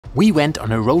We went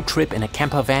on a road trip in a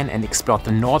camper van and explored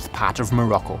the north part of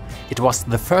Morocco. It was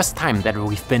the first time that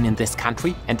we've been in this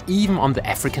country and even on the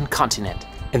African continent.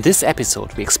 In this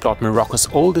episode we explored Morocco's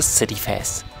oldest city,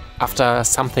 FEZ. After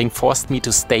something forced me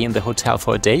to stay in the hotel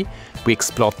for a day, we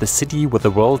explored the city with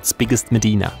the world's biggest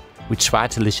medina. We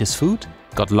tried delicious food,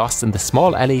 got lost in the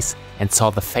small alleys and saw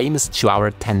the famous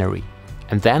Chouara Tannery.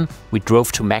 And then we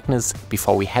drove to Meknes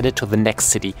before we headed to the next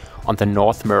city on the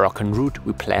North Moroccan route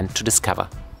we planned to discover.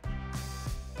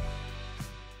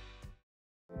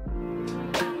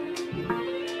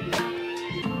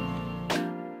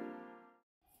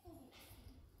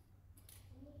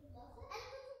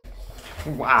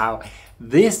 Wow,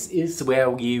 this is where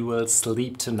we will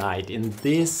sleep tonight, in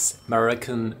this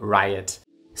Moroccan riot.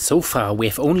 So far we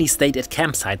have only stayed at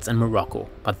campsites in Morocco,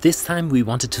 but this time we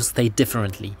wanted to stay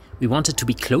differently. We wanted to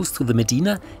be close to the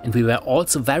Medina and we were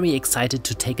also very excited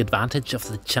to take advantage of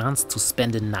the chance to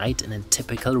spend a night in a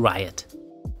typical riot.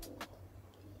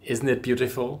 Isn't it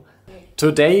beautiful?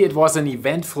 Today it was an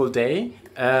eventful day.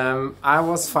 I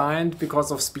was fined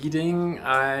because of speeding.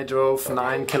 I drove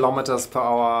 9 kilometers per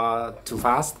hour too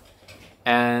fast.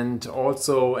 And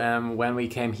also when we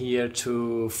came here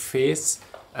to FEZ,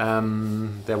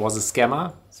 there was a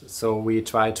scammer. So we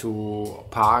tried to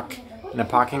park in a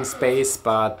parking space,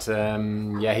 but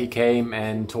yeah, he came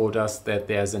and told us that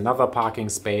there's another parking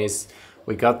space.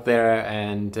 We got there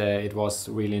and it was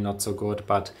really not so good,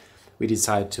 but we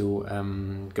decided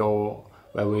to go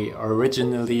where we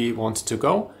originally wanted to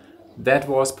go. That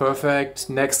was perfect,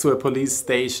 next to a police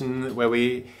station where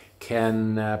we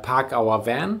can park our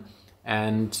van,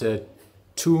 and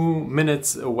 2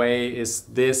 minutes away is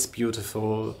this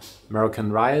beautiful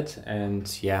Moroccan riot,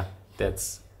 and yeah,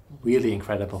 that's really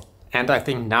incredible. And I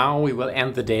think now we will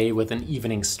end the day with an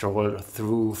evening stroll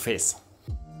through FEZ.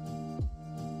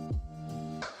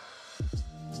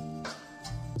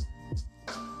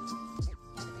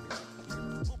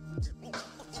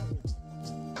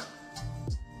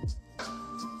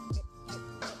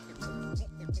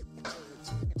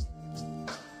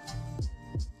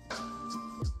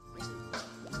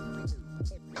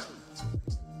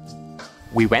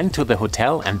 We went to the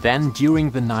hotel and then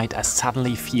during the night I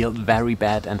suddenly feel very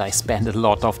bad and I spent a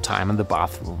lot of time in the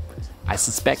bathroom. I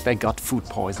suspect I got food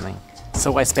poisoning.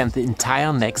 So I spent the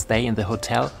entire next day in the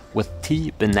hotel with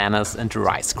tea, bananas and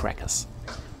rice crackers.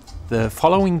 The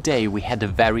following day we had a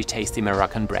very tasty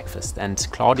Moroccan breakfast and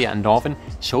Claudia and Thomas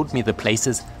showed me the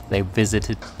places they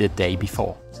visited the day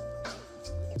before.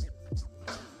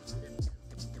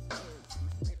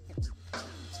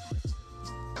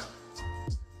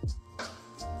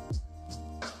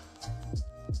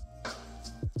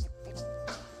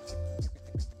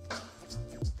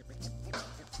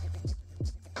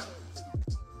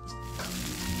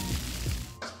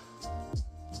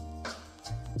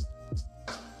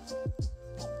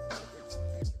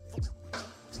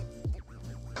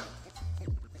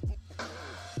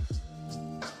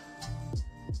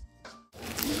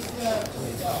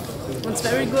 It's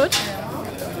very good.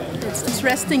 It's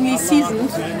interestingly seasoned.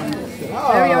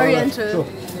 Very oriental.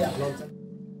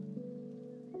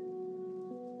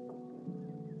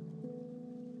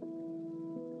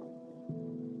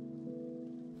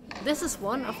 This is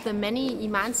one of the many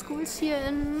Iman schools here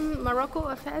in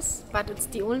Morocco, FEZ, but it's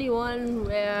the only one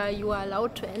where you are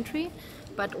allowed to entry,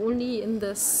 but only in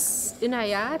this inner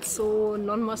yard, so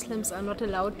non-Muslims are not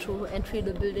allowed to enter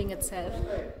the building itself.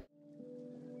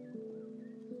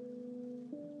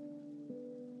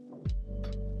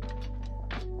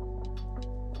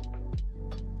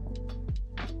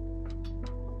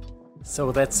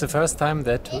 So that's the first time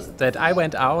that I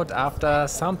went out after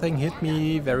something hit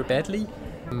me very badly.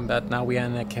 But now we are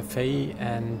in a cafe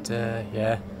and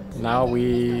yeah, now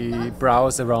we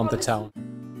browse around the town.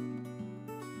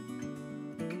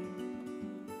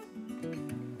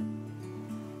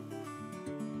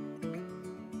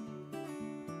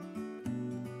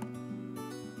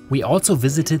 We also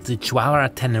visited the Chouara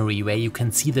Tannery, where you can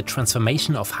see the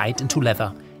transformation of hide into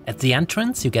leather. At the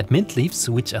entrance you get mint leaves,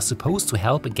 which are supposed to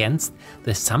help against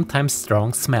the sometimes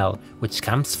strong smell, which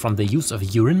comes from the use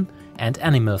of urine and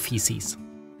animal feces.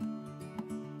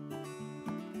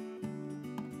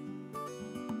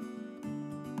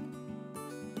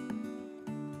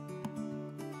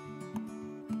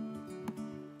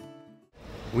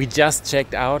 We just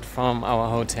checked out from our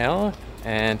hotel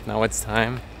and now it's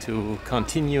time to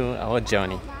continue our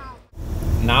journey.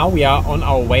 Now we are on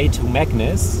our way to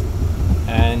Meknes.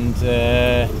 And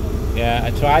yeah,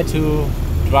 I try to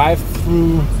drive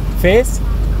through FEZ,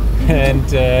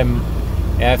 and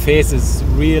yeah, FEZ is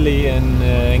really an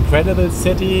incredible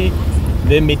city.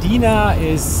 The Medina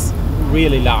is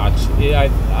really large.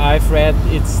 I've read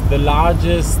it's the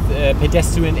largest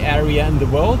pedestrian area in the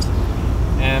world,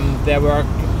 and there were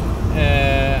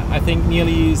I think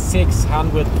nearly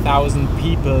 600,000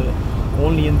 people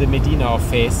only in the Medina of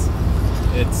FEZ.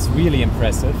 It's really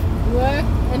impressive. Work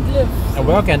and live.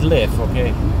 Work and live,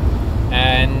 okay.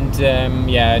 And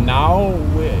yeah, now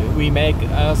we make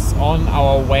us on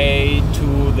our way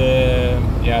to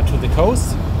the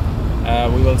coast.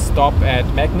 We will stop at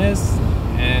Meknes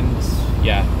and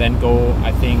yeah, then go,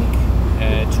 I think,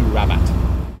 to Rabat.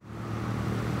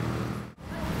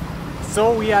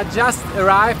 So we are just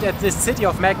arrived at the city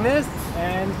of Meknes,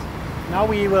 and now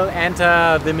we will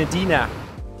enter the Medina.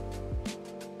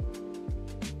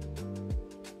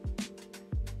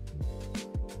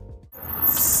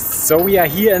 So we are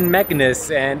here in Meknes,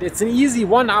 and it's an easy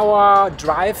 1 hour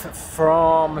drive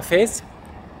from FEZ,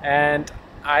 and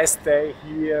I stay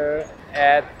here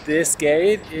at this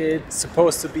gate. It's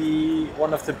supposed to be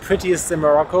one of the prettiest in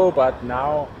Morocco, but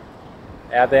now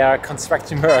there are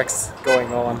construction works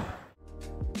going on.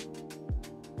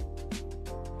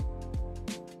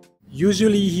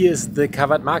 Usually here is the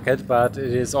covered market, but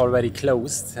it is already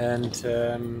closed, and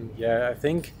yeah, I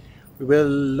think we will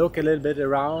look a little bit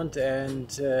around, and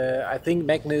I think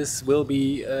Meknes will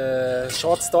be a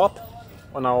short stop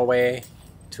on our way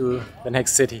to the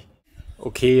next city.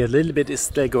 Okay, a little bit is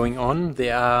still going on.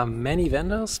 There are many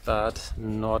vendors, but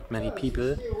not many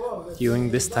people during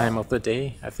this time of the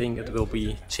day. I think it will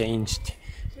be changed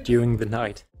during the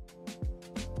night.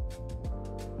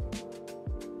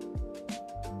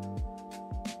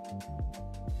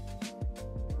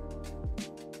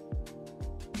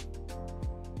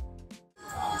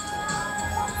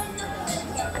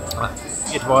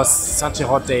 It was such a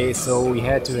hot day, so we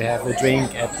had to have a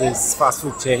drink at this fast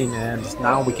food chain, and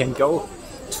now we can go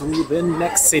to the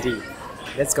next city.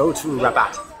 Let's go to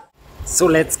Rabat. So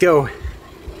let's go.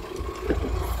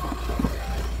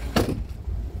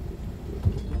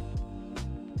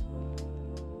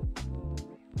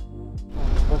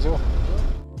 Bonjour.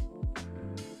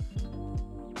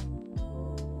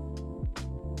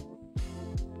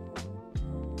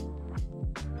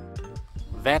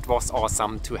 That was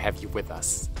awesome to have you with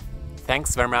us.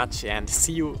 Thanks very much, and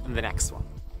see you in the next one.